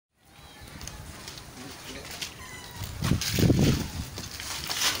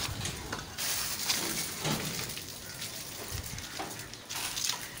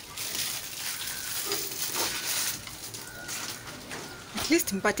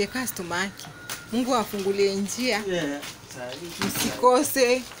least mpate customer yake. Mungu afungulie njia.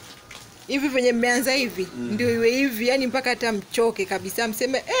 Msikose. Hivi venye mmeanza hivi ndio iwe hivi, yani mpaka hata mchoke kabisa,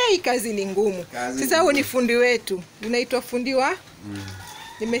 mseme kazi ni ngumu. Sasa huo ni fundi wetu. Unaitwa fundi wa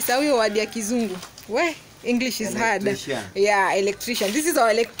nimesahau hiyo word ya kizungu. English is hard. Yeah, electrician. This is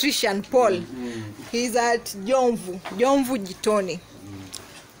our electrician Paul. He's at Jomvu Jitoni.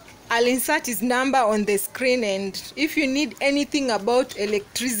 I'll insert his number on the screen, and if you need anything about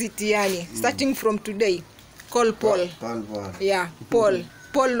electricity, yani starting from today, call Paul. Yeah, Paul.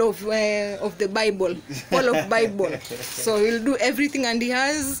 Paul of the Bible. Paul of Bible. So he'll do everything, and he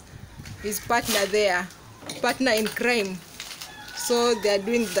has his partner there. Partner in crime. So they are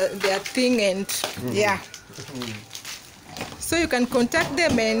doing their thing, and yeah. So you can contact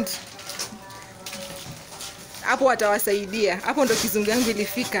them, and hapo watawasaidia. Hapo ndo kizungu yangu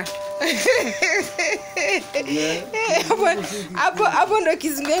ilifika. Hapo ndo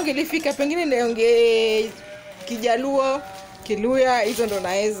kizungu yangu ilifika. Pengine niongee Kijaluo, Kiluya, hizo ndo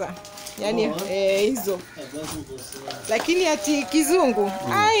naweza. Yani hizo. Lakini ati kizungu,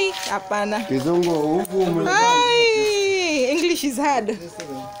 hapana. Kizungu huku English is hard.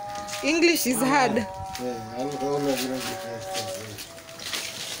 English is hard.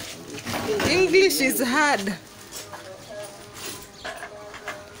 English is hard.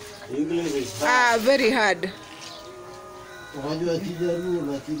 Very hard. Unajua Kijaluo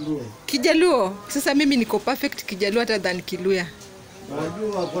na Kiluya. Kijaluo. Sasa mimi niko perfect Kijaluo hata than Kiluya.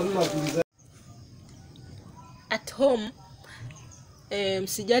 Unajua kwa nini nakuuliza? At home,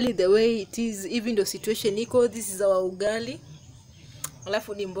 sijali the way it is, even the situation iko. This is our ugali.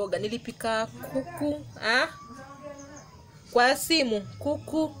 Alafu ni mboga. Nilipika kuku, kwa simu,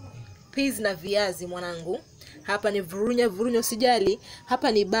 kuku, peas na viazi mwanangu. Hapa ni vurunya usijali.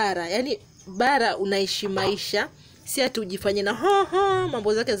 Hapa ni bara. Yani bara unaishi maisha. Si ati ujifanye na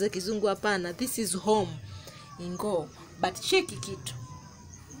mambo zake za kizungu, hapana. This is home. Ingo. But cheki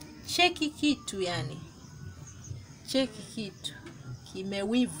kitu yani. Cheki kitu.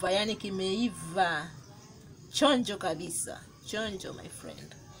 Kimewiva, yani kimeiva. Chonjo kabisa. Chonjo, my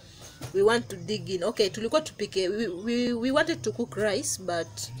friend. We want to dig in. Okay, tulikuwa tupike. We wanted to cook rice,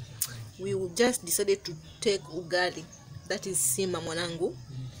 but we just decided to take ugali. That is sima mwanangu.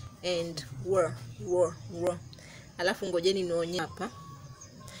 And war. Alafu ngojeni nionyeshe hapa.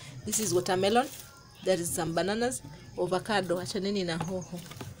 This is watermelon. There is some bananas, avocado, achaneni na hoho.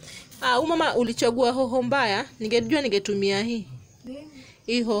 Mama ulichagua hoho mbaya. Ningejua ningetumia hii.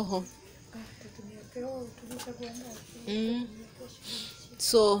 Hii hoho.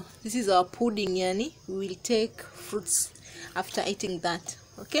 So this is our pudding, yani we will take fruits after eating that.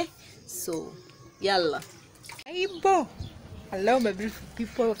 Okay, so yalla. Aibo. Hello my beautiful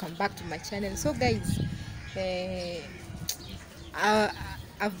people, welcome back to my channel. So guys,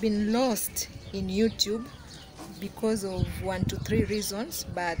 I've been lost in YouTube because of 1 to 3 reasons,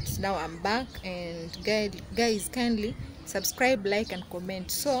 but now I'm back, and guys kindly subscribe, like and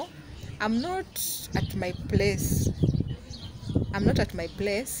comment. So I'm not at my place.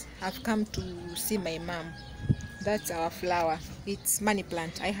 I've come to see my mom. That's our flower. It's money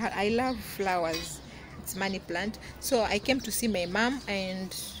plant. I love flowers. It's money plant. So I came to see my mom,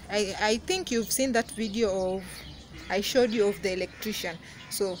 and I think you've seen that video of I showed you of the electrician.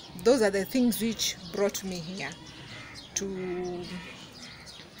 So those are the things which brought me here to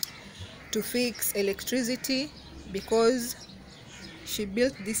fix electricity, because she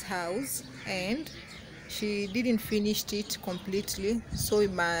built this house and she didn't finish it completely. So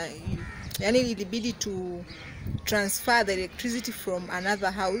yani ilibidi to transfer the electricity from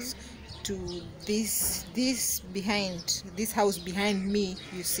another house to this house behind me.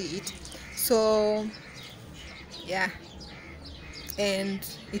 You see it. So yeah, and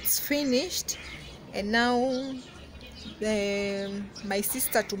it's finished. And now my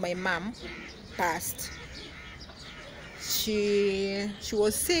sister to my mom passed. She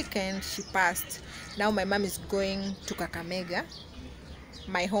was sick and she passed. Now my mom is going to Kakamega,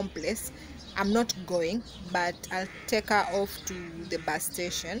 my home place. I'm not going, but I'll take her off to the bus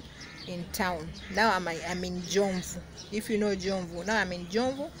station in town. Now I'm in Jomvu. If you know Jomvu, now I'm in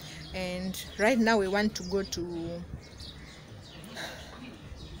Jomvu, and right now we want to go to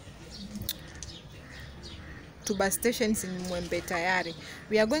bus stations in Mwembe Tayari.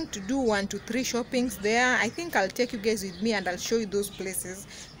 We are going to do 1 to 3 shoppings there. I think I'll take you guys with me, and I'll show you those places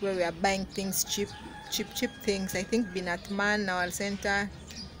where we are buying things cheap things. I think Binatman, Nawal Center,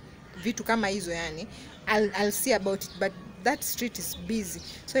 vitu kama hizo yani. I'll see about it, but that street is busy,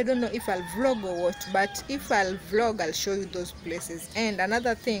 so I don't know if I'll vlog or what. But if I'll vlog, I'll show you those places. And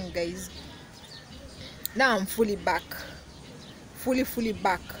another thing guys, now I'm fully back fully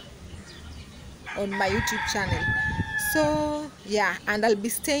back on my YouTube channel. So yeah, and I'll be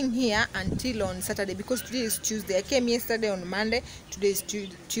staying here until on Saturday, because today is Tuesday. I came yesterday on Monday, today is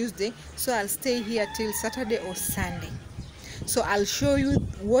Tuesday, so I'll stay here till Saturday or Sunday. So I'll show you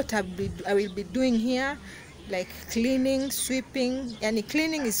what I will be doing here, like cleaning, sweeping. And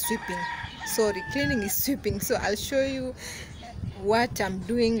cleaning is sweeping, sorry, cleaning is sweeping. So I'll show you what I'm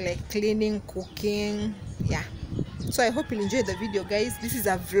doing, like cleaning, cooking. Yeah, so I hope you'll enjoy the video, guys. This is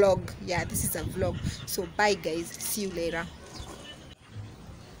a vlog. Yeah, this is a vlog. So bye guys, see you later.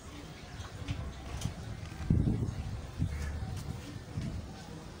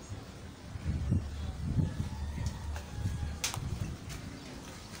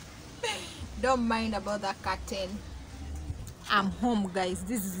 Don't mind about the curtain. I'm home, guys.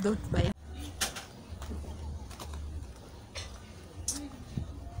 This is not my...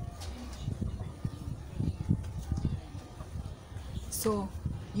 So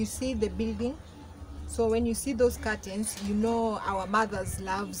you see the building. So when you see those curtains, you know our mothers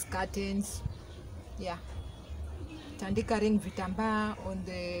loves curtains. Yeah, tandika ring vitamba on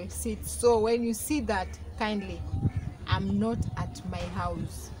the seats. So when you see that, kindly, I'm not at my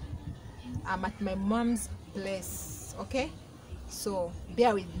house, I'm at my mom's place. Okay, so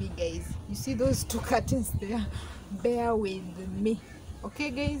bear with me, guys. You see those two curtains there, bear with me.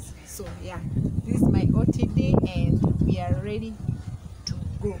 Okay guys, so yeah, this is my OTD and we are ready to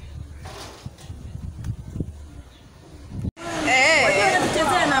go.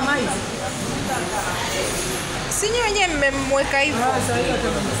 Sinyo wenye mmemweka hivyo.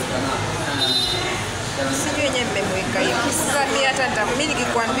 Sinyo wenye mmemweka hivyo. Sasa mimi hata mimi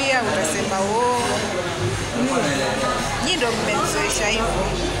nikikwambia utasema oh. Nyinyi ndio mmemzoesha hivyo.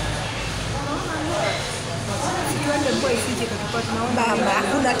 Mama,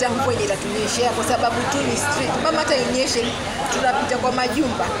 hakuna hata mvua yenye itatunyeshea kwa sababu tu ni street. Mama, hata inyeshe tunapita kwa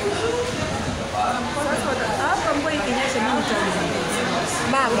majumba. Hapa mvua ikinyesha mimi nitaanza.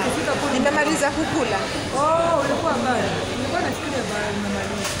 Mama, nimemaliza kukula. Oh, ulikuwa mbali. Nilikuwa nafikiria bado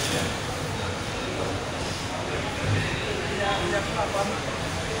nimemaliza.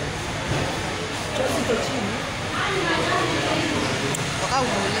 Chakula chini. Au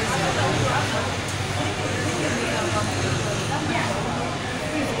muulize.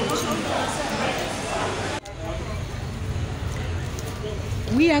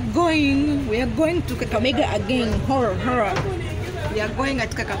 We are going to Kakamega again. Horror. We are going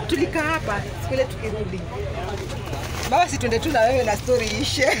at Kakamega. Tulika hapa, sikule tukirudi. Baba, si tuende tu na wewe na story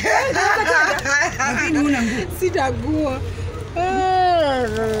ishe. Lakini una nguo. Sitagua.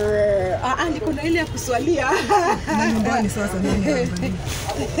 Niko na ile ya kuswalia. Nyumbani sasa nani?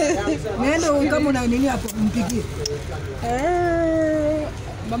 Nenda kama na nini hapo mpigie.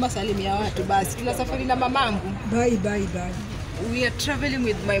 Mama, salimia watu basi. Tuna safari na mamangu. Bye. We are traveling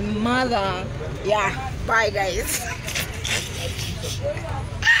with my mother. Yeah, bye guys.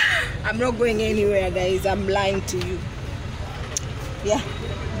 I'm not going anywhere, guys. I'm lying to you. Yeah,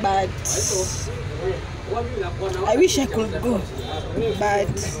 but I wish I could go, but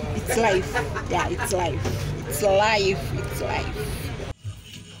it's life. Yeah, it's life.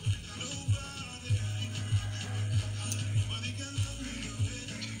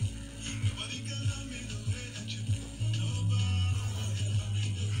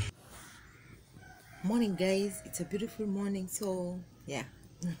 Morning, guys. It's a beautiful morning. So yeah,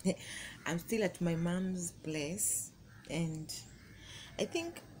 I'm still at my mom's place, and I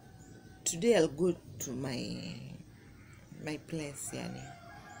think today I'll go to my place. Yani,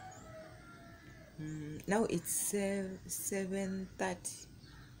 now it's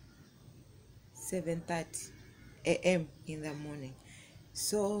 7:30 a.m. in the morning.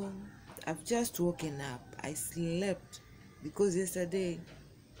 So I've just woken up. I slept because yesterday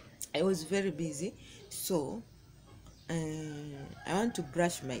I was very busy. So I want to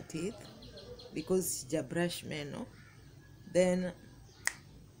brush my teeth because sija brush meno. Then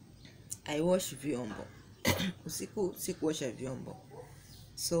I wash vyombo. Usiku sikuosha vyombo.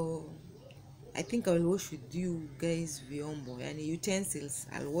 So I think I will wash with you guys vyombo, yani utensils.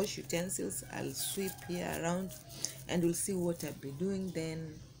 I'll wash utensils, I'll sweep here around, and we'll see what I'll be doing.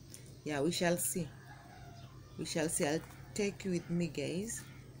 Then yeah, we shall see. I'll take you with me, guys,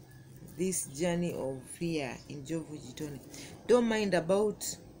 this journey of here in Jovu Jitoni. Don't mind about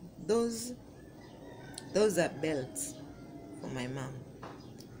those are belts for my mom,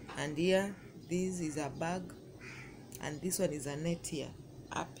 and here this is a bag, and this one is a net here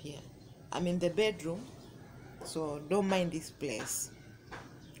up here. I'm in the bedroom, so don't mind this place.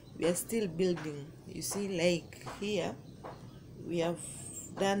 We are still building. You see, like here we have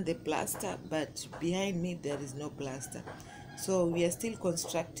done the plaster, but behind me there is no plaster. So we are still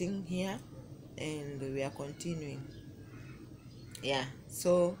constructing here, and we are continuing. Yeah,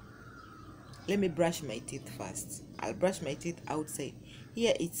 so let me brush my teeth first. I'll brush my teeth outside.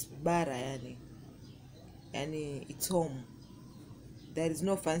 Here it's bara, yani it's home. There is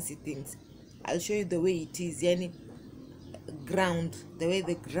no fancy things. I'll show you the way it is, yani ground, the way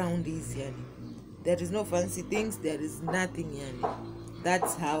the ground is, yani. There is no fancy things, there is nothing, yani.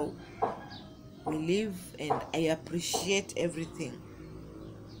 That's how we live, and I appreciate everything.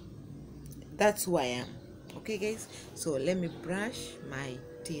 That's who I am. Okay, guys, so let me brush my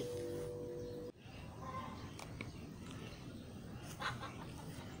teeth.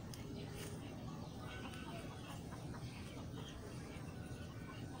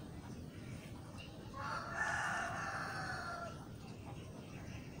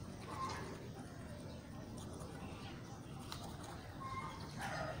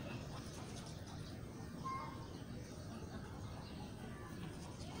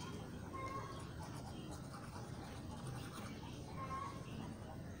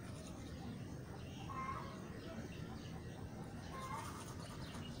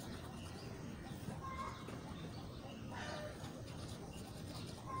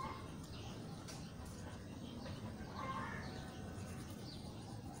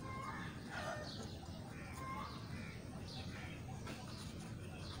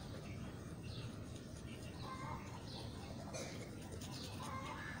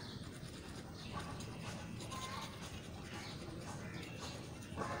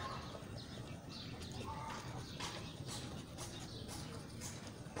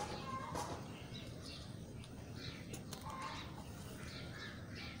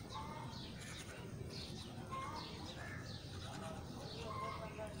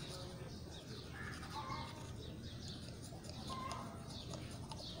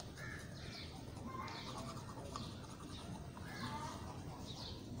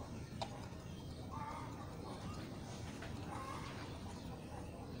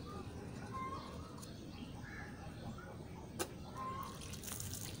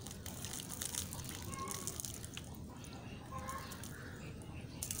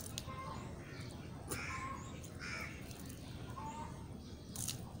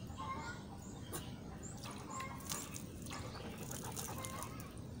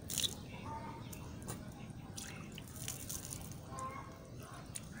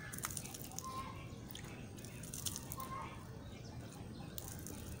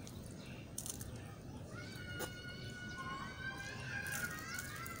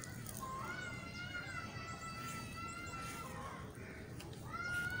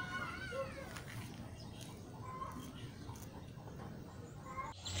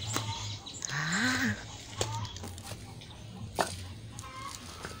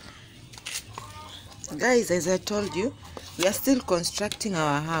 Guys, as I told you, we are still constructing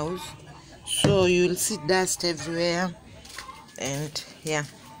our house, so you'll see dust everywhere, and yeah,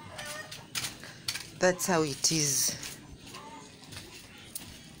 that's how it is.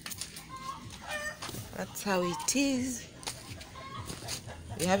 That's how it is.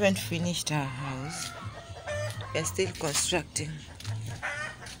 We haven't finished our house. We are still constructing.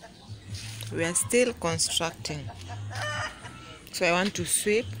 We are still constructing. So I want to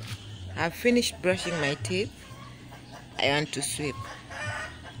sweep. I've finished brushing my teeth. I want to sweep.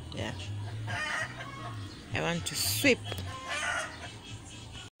 Yeah. I want to sweep.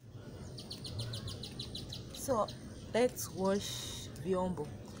 So let's wash vyombo.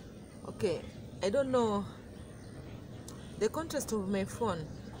 Okay, I don't know the contrast of my phone.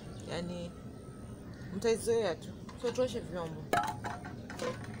 Yani mtaizoea tu. So tuoshe vyombo.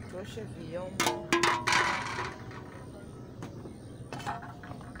 Tuoshe vyombo.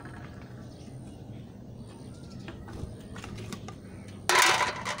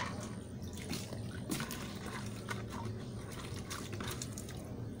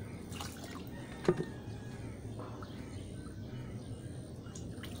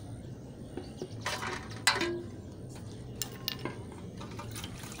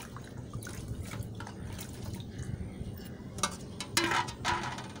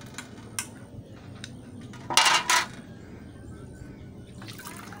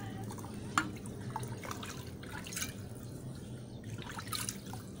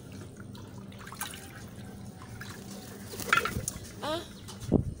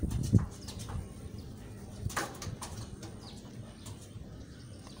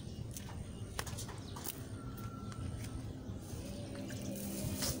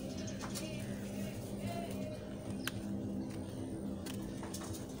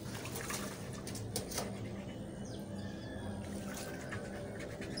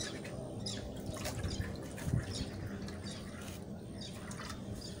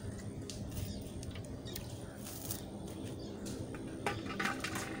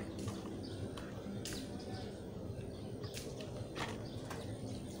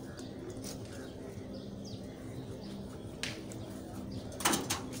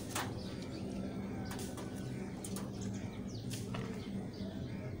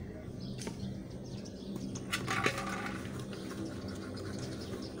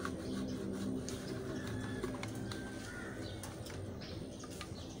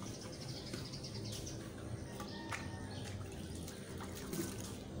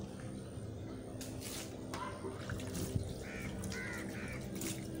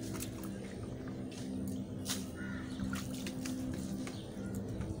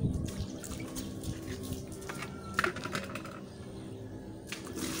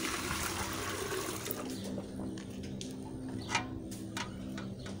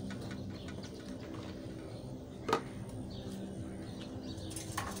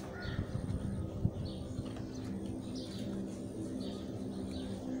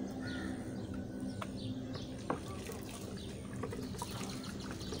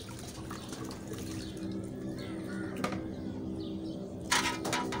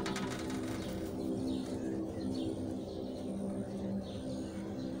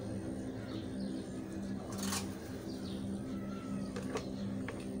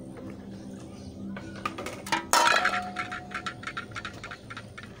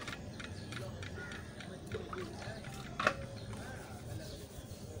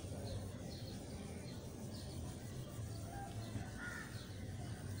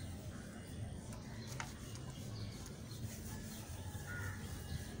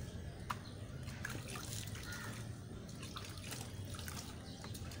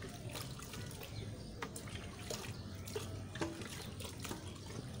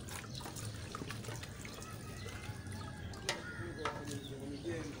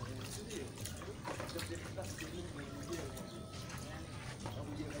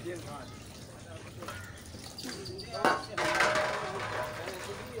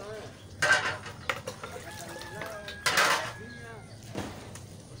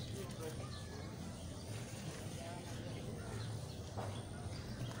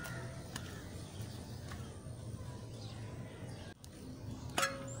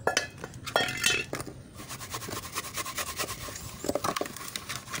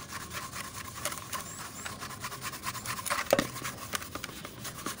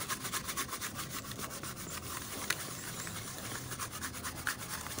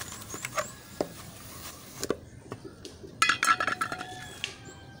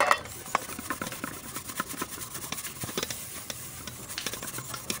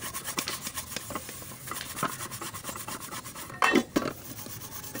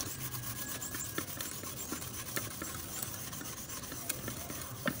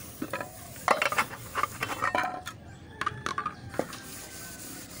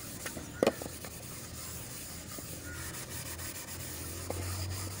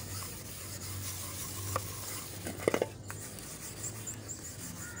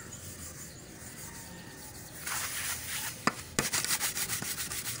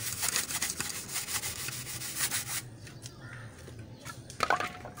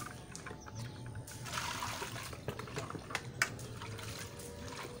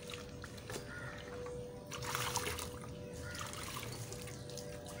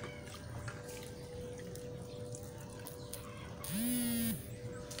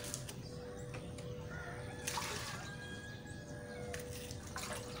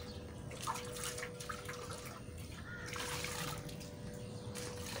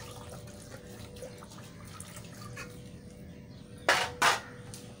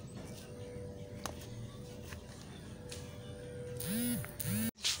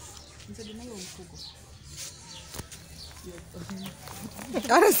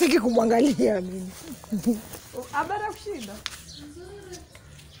 Hata siki kumwangalia mimi. Abara kushinda.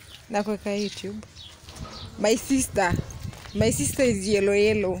 Na kuweka YouTube. My sister is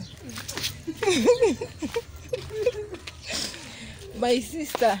yellow. My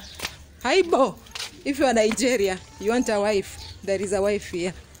sister. Haibo. If you are Nigeria, you want a wife, there is a wife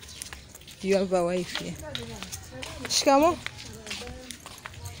here. You have a wife here. Shikamo.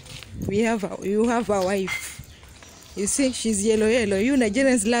 You have a wife. You see, she's yellow. You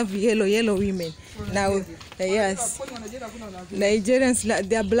Nigerians love yellow women. Now, yes. Nigerians,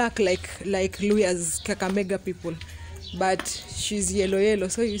 they are black like Luya's Kakamega people. But she's yellow.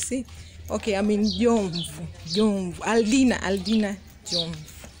 So you see, okay, I mean Jomvu. Aldina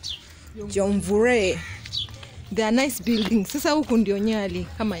Jomvure. They are nice buildings. Sasa huku ndio Nyali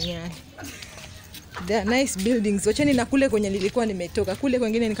kama Nyali. They are nice buildings. Wachani na kule kwenye nilikuwa nimetoka. Kule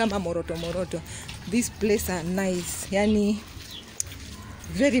kwingine ni kama Moroto. This place are nice. Yani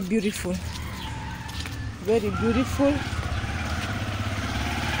very beautiful.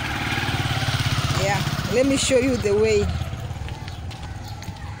 Yeah, let me show you the way.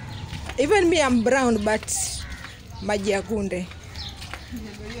 Even me, I'm brown, but maji ya kunde.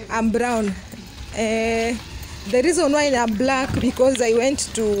 I'm brown. The reason why I'm black because I went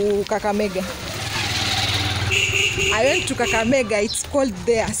to Kakamega. It's cold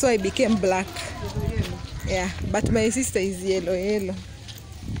there, so I became black. Yeah, but my sister is yellow.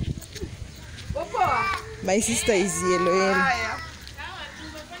 My sister is yellow.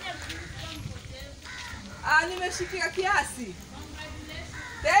 Nimeshika kiasi.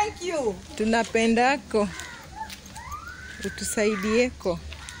 Thank you. Tunapendako. Utusaidieko.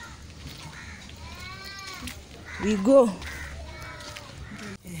 We go.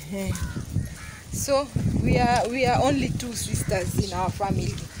 So we are only 2 sisters in our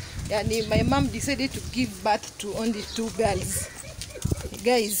family. Yani my mom decided to give birth to only 2 girls.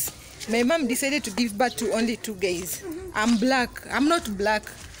 Guys, my mom decided to give birth to only 2 guys. I'm black. I'm not black.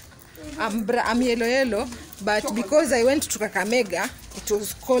 I'm yellow, but because I went to Kakamega, it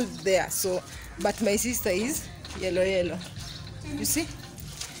was cold there. So, but my sister is yellow. You see?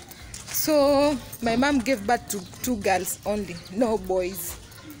 So my mom gave birth to 2 girls only, no boys.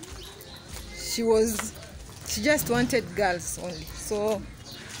 She just wanted girls only. So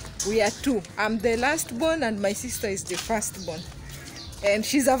we are 2. I'm the last born and my sister is the first born. And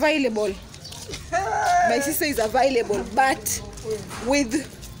she's available. My sister is available, but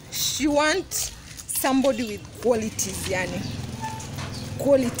she wants somebody with qualities, yani.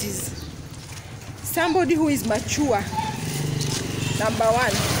 Qualities. Somebody who is mature. Number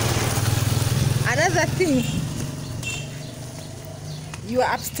 1. Another thing, you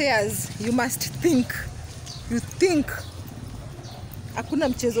are upstairs, you must think. You think. Hakuna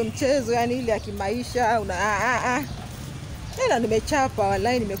mchezo yani ile ya kimaisha Tena nimechapa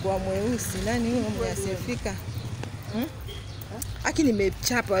wallahi, nimekuwa mweusi. Nani huyo mwenye Aki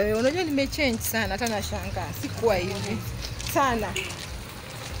nimechapa wewe. Unajua nimechange sana, hata nashangaa. Sikuwa hivi. Sana.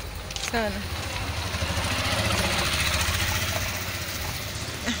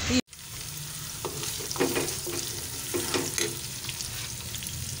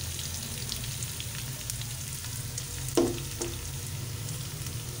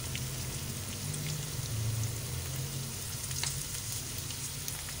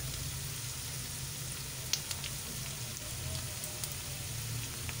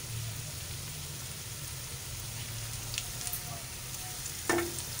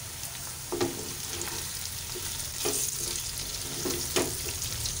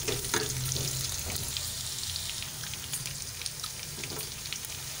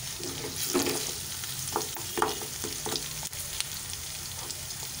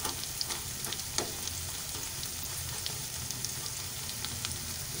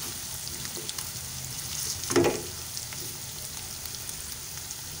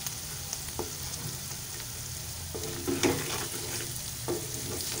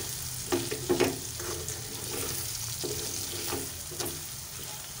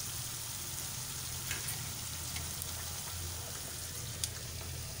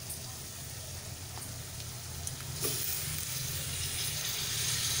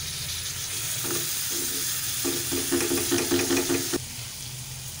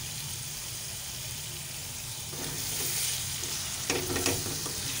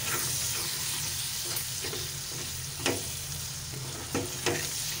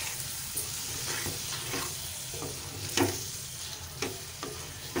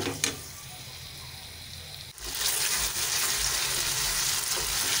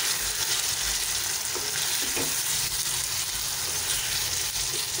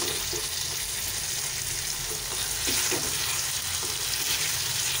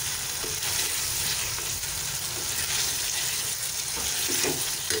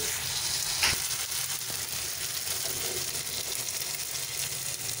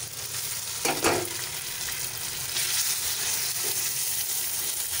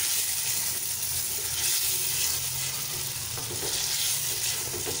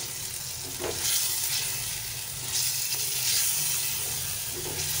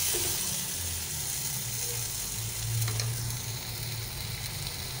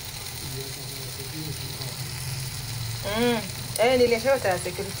 Niliacha taa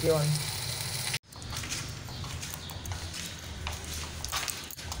security on.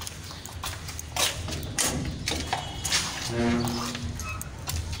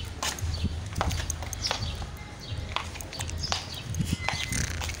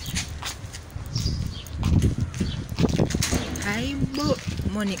 Hi,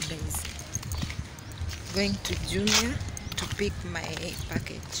 morning guys. Going to Jumia to pick my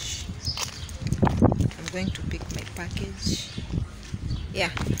package. I'm going to pick my package. Yeah.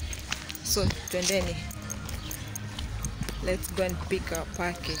 So, twendeni. Let's go and pick our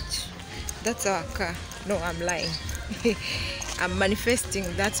package. That's our car. No, I'm lying. I'm manifesting.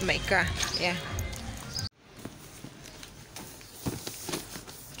 That's my car. Yeah.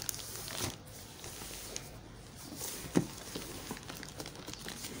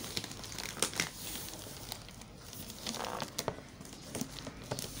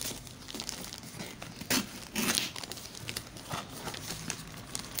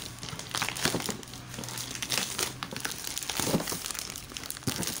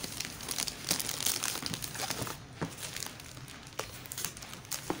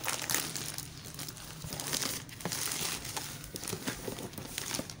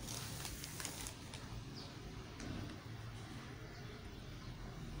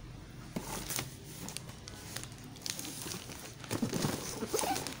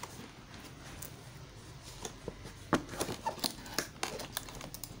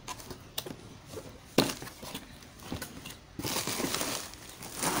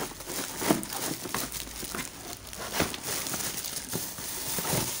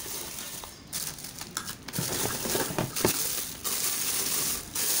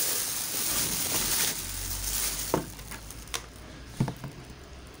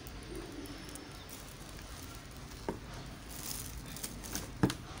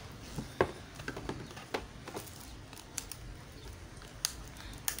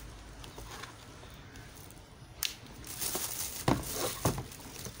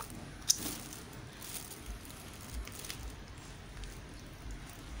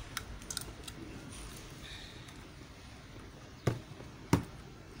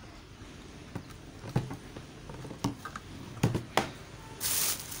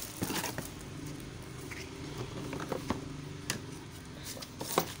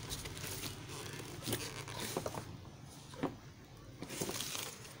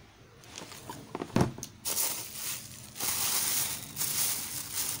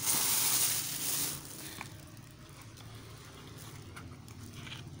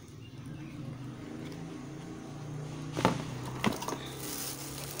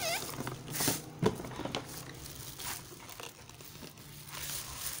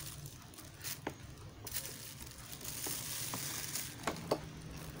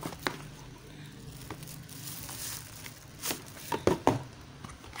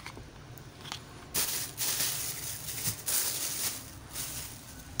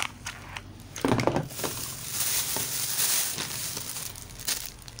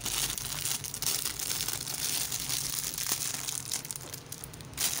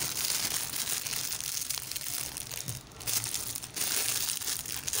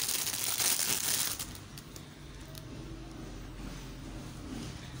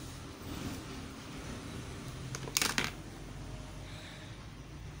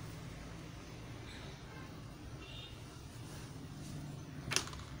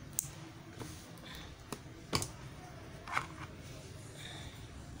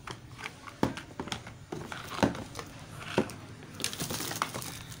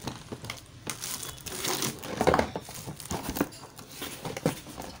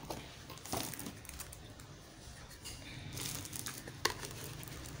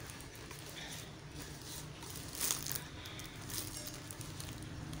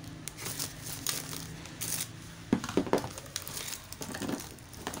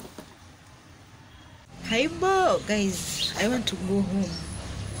 Hi, guys. I want to go home.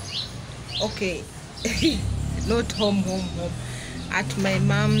 Okay. Not home. At my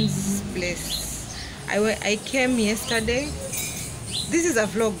mom's place. I came yesterday. This is a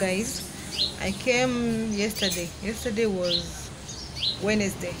vlog, guys. I came yesterday. Yesterday was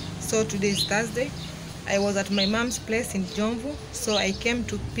Wednesday. So today is Thursday. I was at my mom's place in Jomvu. So I came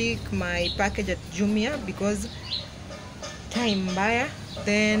to pick my package at Jumia because time buyer.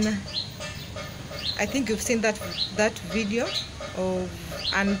 Then I think you've seen that video of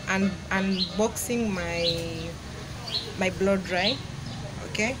unboxing my blood dry.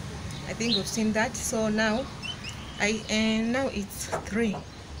 Okay, I think you've seen that. So now now it's 3.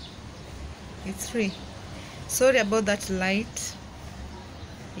 It's 3. Sorry about that light.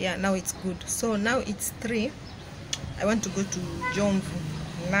 Yeah, now it's good. So now it's 3. I want to go to Jomvu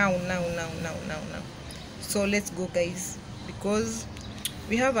now. So let's go, guys, because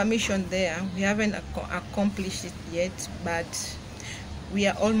we have a mission there. We haven't accomplished it yet, but we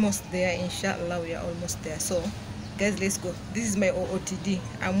are almost there. Inshallah, we are almost there. So guys, let's go. This is my OOTD.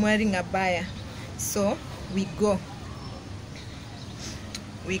 I'm wearing a baya, so we go.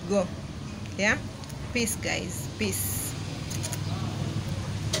 Yeah, peace, guys, peace.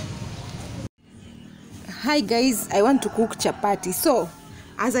 Hi guys, I want to cook chapati. So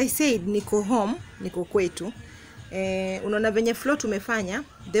as I said, niko home, niko kwetu. Unaona venye floor tumefanya.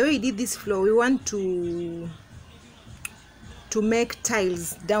 The way we did this floor, we want to make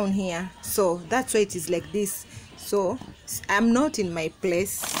tiles down here, so that's why it is like this. So I'm not in my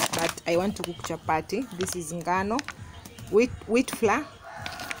place, but I want to cook chapati. This is ngano, wheat flour.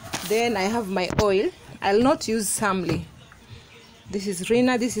 Then I have my oil. I'll not use samli. This is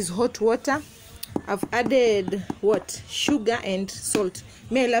rina. This is hot water. I've added what? Sugar and salt.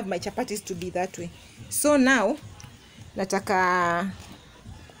 Me, I love my chapatis to be that way. So now nataka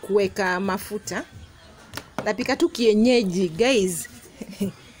kuweka mafuta. Napika tu kienyeji, guys.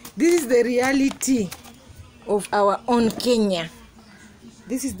 This is the reality of our own Kenya.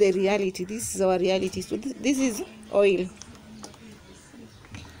 This is the reality. This is our reality. So this is oil.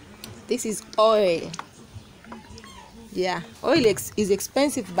 This is oil. Yeah, oil is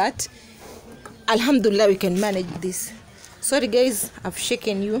expensive, but alhamdulillah we can manage this. Sorry guys, I've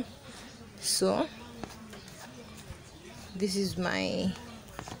shaken you. So this is my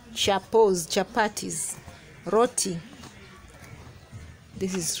chapatis, roti.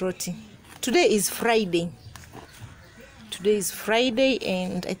 This is roti. Today is Friday.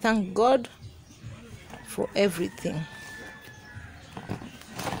 And I thank God for everything.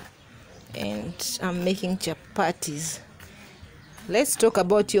 And I'm making chapatis. Let's talk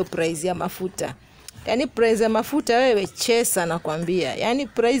about your price ya mafuta. Yani price ya mafuta wewe chesa nakwambia. Yani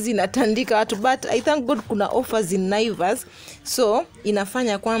price inatandika watu, but I thank God kuna offers in Naivas. So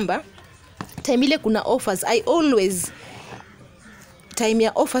inafanya kwamba time ile kuna offers, I always time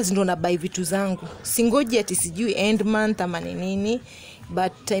ya offers ndo na buy vitu zangu. Singoji ati sijui end month ama nini,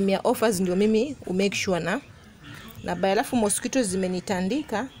 but time ya offers ndio mimi make sure na buy. Alafu mosquitoes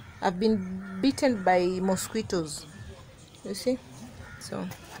zimenitandika. I've been bitten by mosquitoes. You see?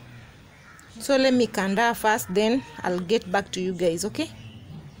 So let me kanda first, then I'll get back to you guys, okay?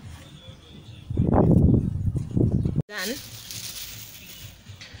 Done.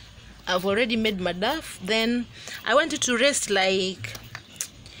 I've already made my duff. Then I want it to rest like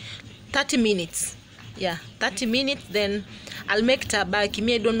 30 minutes. Yeah, 30 minutes. Then I'll make tabaki.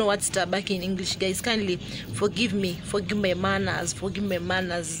 Me, I don't know what's tabaki in English, guys. Kindly forgive me. Forgive my manners,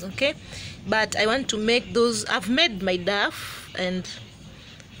 okay? But I want to make those. I've made my duff, and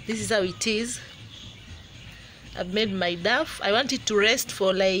this is how it is. I've made my duff. I want it to rest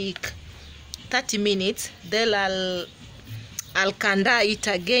for like 30 minutes. Then I'll kanda it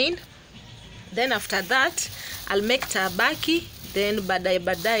again. Then after that, I'll make tabaki. Then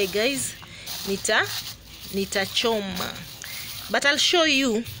badai, guys, nita choma. But I'll show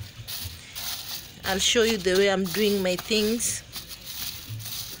you the way I'm doing my things.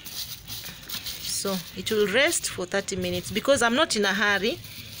 So it will rest for 30 minutes because I'm not in a hurry.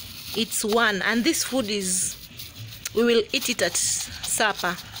 It's 1, and this food is, we will eat it at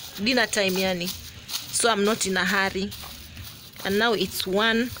supper, dinner time yani. So I'm not in a hurry. And now it's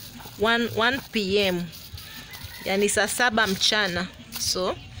 1 p.m. yani saa 7 mchana.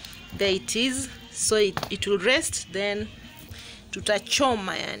 So there it is. So it will rest, then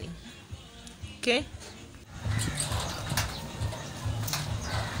tutachoma yani. Okay?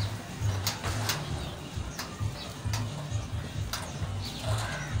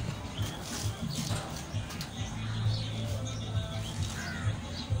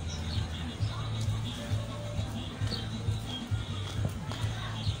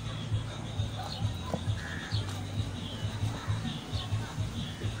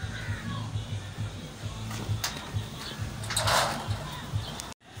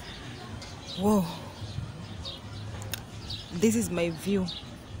 Whoa, this is my view.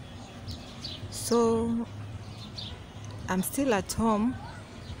 So I'm still at home.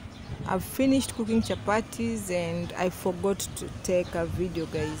 I've finished cooking chapatis and I forgot to take a video,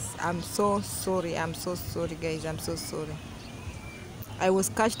 guys. I'm so sorry guys. I'm so sorry. I was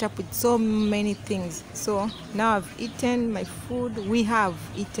catched up with so many things. So now I've eaten my food. We have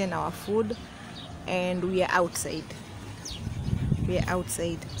eaten our food and we are outside.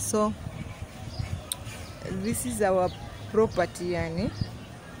 So this is our property yani.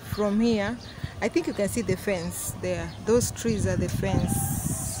 From here I think you can see the fence there. Those trees are the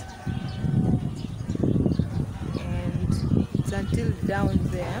fence, and until down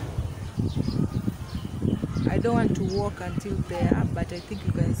there. I don't want to walk until there, but I think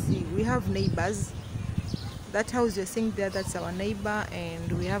you can see we have neighbors. That house you're seeing there, that's our neighbor,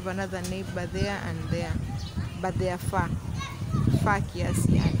 and we have another neighbor there and there, but they are far yes,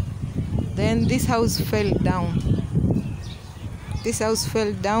 yeah. Then this house fell down. This house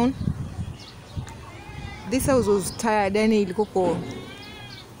fell down. This house was tired, yani ilikoko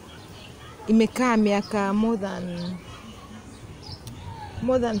imekaa miaka more than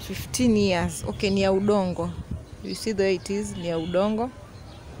 15 years. Okay, ni ya udongo. You see the way it is, ni ya udongo.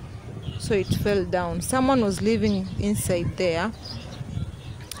 So it fell down. Someone was living inside there.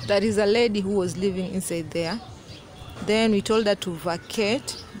 There is a lady who was living inside there. Then we told her to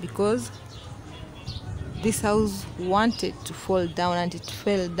vacate because this house wanted to fall down and it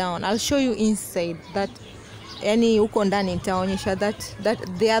fell down. I'll show you inside that. Yani huko ndani nitaonyesha that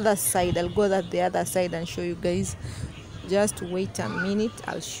the other side. I'll go the other side and show you guys. Just wait a minute,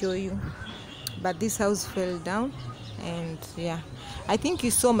 I'll show you. But this house fell down, and yeah, I think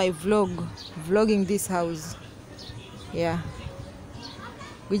you saw my vlogging this house. Yeah,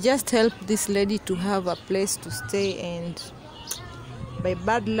 we just helped this lady to have a place to stay, and by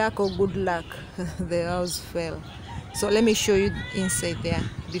bad luck or good luck the house fell. So let me show you inside there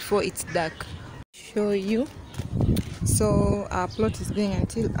before it's dark. Show you. So our plot is going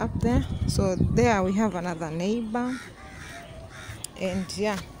until up there. So there we have another neighbor, and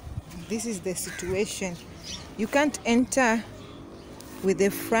yeah, this is the situation. You can't enter with the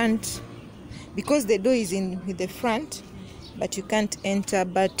front because the door is in with the front, but you can't enter.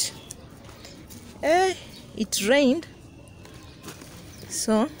 But it rained,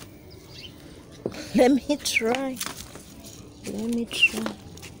 so let me try.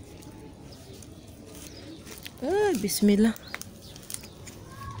 Bismillah.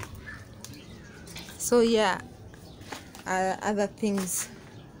 So yeah, other things.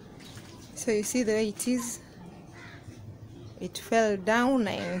 So you see the way it is. It fell down,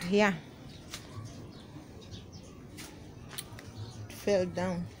 and yeah, it fell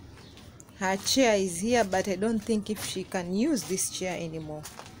down. Her chair is here, but I don't think if she can use this chair anymore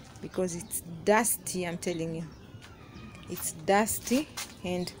because it's dusty. I'm telling you, it's dusty.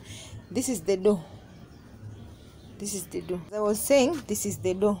 And this is the door. This is the door. As I was saying, this is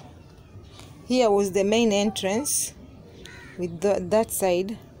the door. Here was the main entrance with that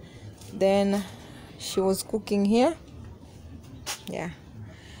side. Then she was cooking here. Yeah,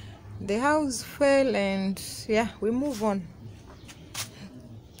 the house fell, and yeah, we move on.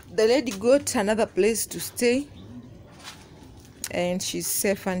 The lady got another place to stay, and she's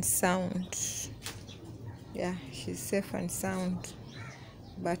safe and sound. Yeah, she's safe and sound,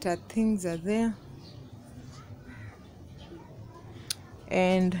 but her things are there.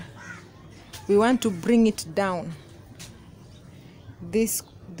 And we want to bring it down. This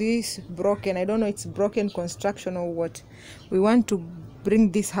broken, I don't know, it's broken construction or what. We want to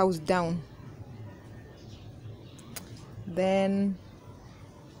bring this house down. Then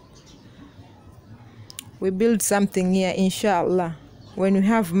we build something here, inshallah. When we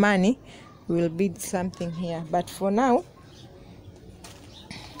have money, we will build something here. But for now,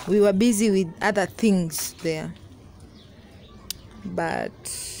 we were busy with other things there.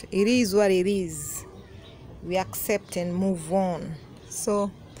 But it is what it is. We accept and move on. So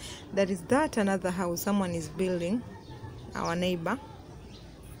there is that another house someone is building, our neighbor.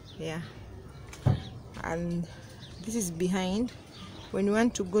 Yeah, and this is behind. When we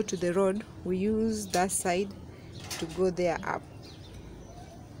want to go to the road, we use that side to go there up.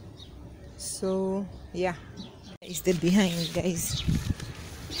 So yeah, it's the behind, guys.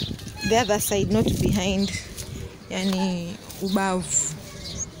 The other side, not behind, yani ubavu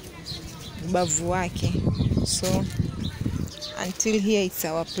wake. So until here it's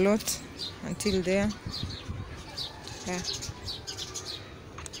our plot, until there. Yeah,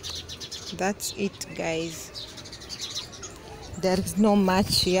 that's it, guys. There is no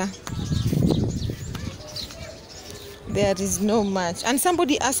much here. There is no much. And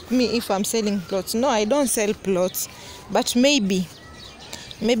somebody asked me if I'm selling plots. No, I don't sell plots, but maybe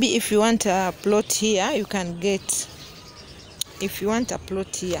if you want a plot here, you can get. If you want a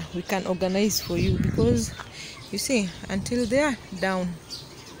plot here, we can organize for you, because you see, until there down.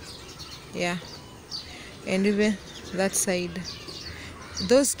 Yeah, and even that side,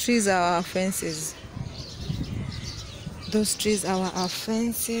 those trees are our fences. Those trees are our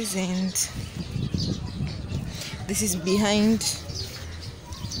fences, and this is behind.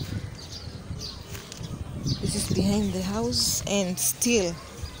 This is behind the house, and still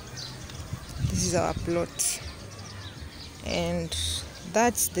this is our plot. And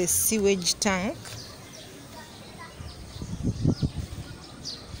that's the sewage tank.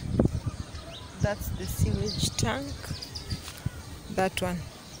 That's the sewage tank. That one,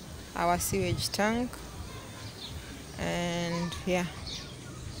 our sewage tank. And yeah,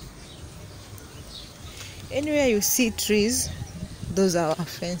 anywhere you see trees, those are our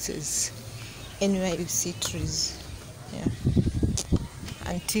fences. Anywhere you see trees, yeah,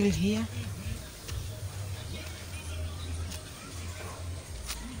 until here,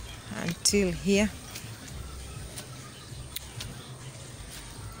 until here.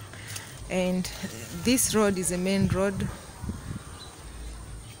 And this road is a main road,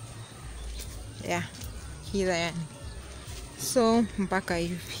 yeah, here yani. So mpaka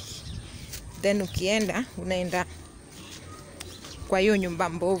hivi, then ukienda unaenda kwa hiyo nyumba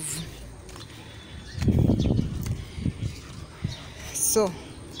mbovu. So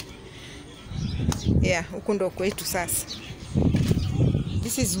yeah, huku ndo kwetu sasa.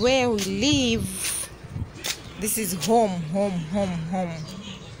 This is where we live. This is home.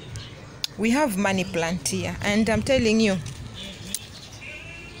 We have money plant here, and I'm telling you,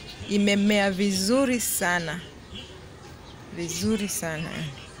 imemea vizuri sana. Vizuri sana.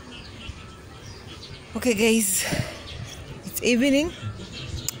 Okay guys, it's evening.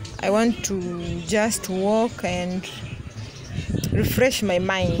 I want to just walk and refresh my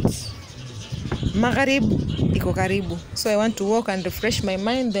mind. Magharib iko karibu, so I want to walk and refresh my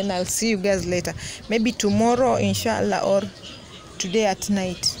mind. Then I'll see you guys later, maybe tomorrow inshallah, or today at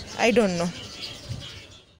night, I don't know.